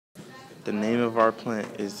The name of our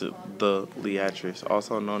plant is the liatris,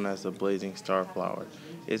 also known as the blazing star flower.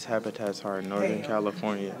 Its habitats are in Northern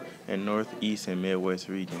California and Northeast and Midwest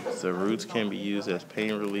regions. The roots can be used as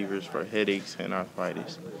pain relievers for headaches and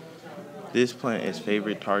arthritis. This plant is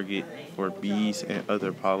favorite target for bees and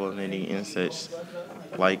other pollinating insects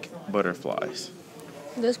like butterflies.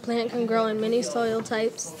 This plant can grow in many soil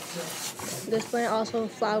types. This plant also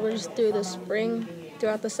flowers through the spring.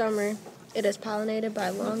 Throughout the summer, it is pollinated by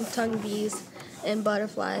long-tongued bees and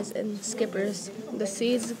butterflies and skippers. The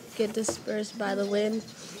seeds get dispersed by the wind,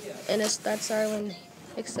 and its threats are when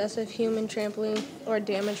excessive human trampling or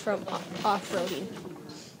damage from off-roading.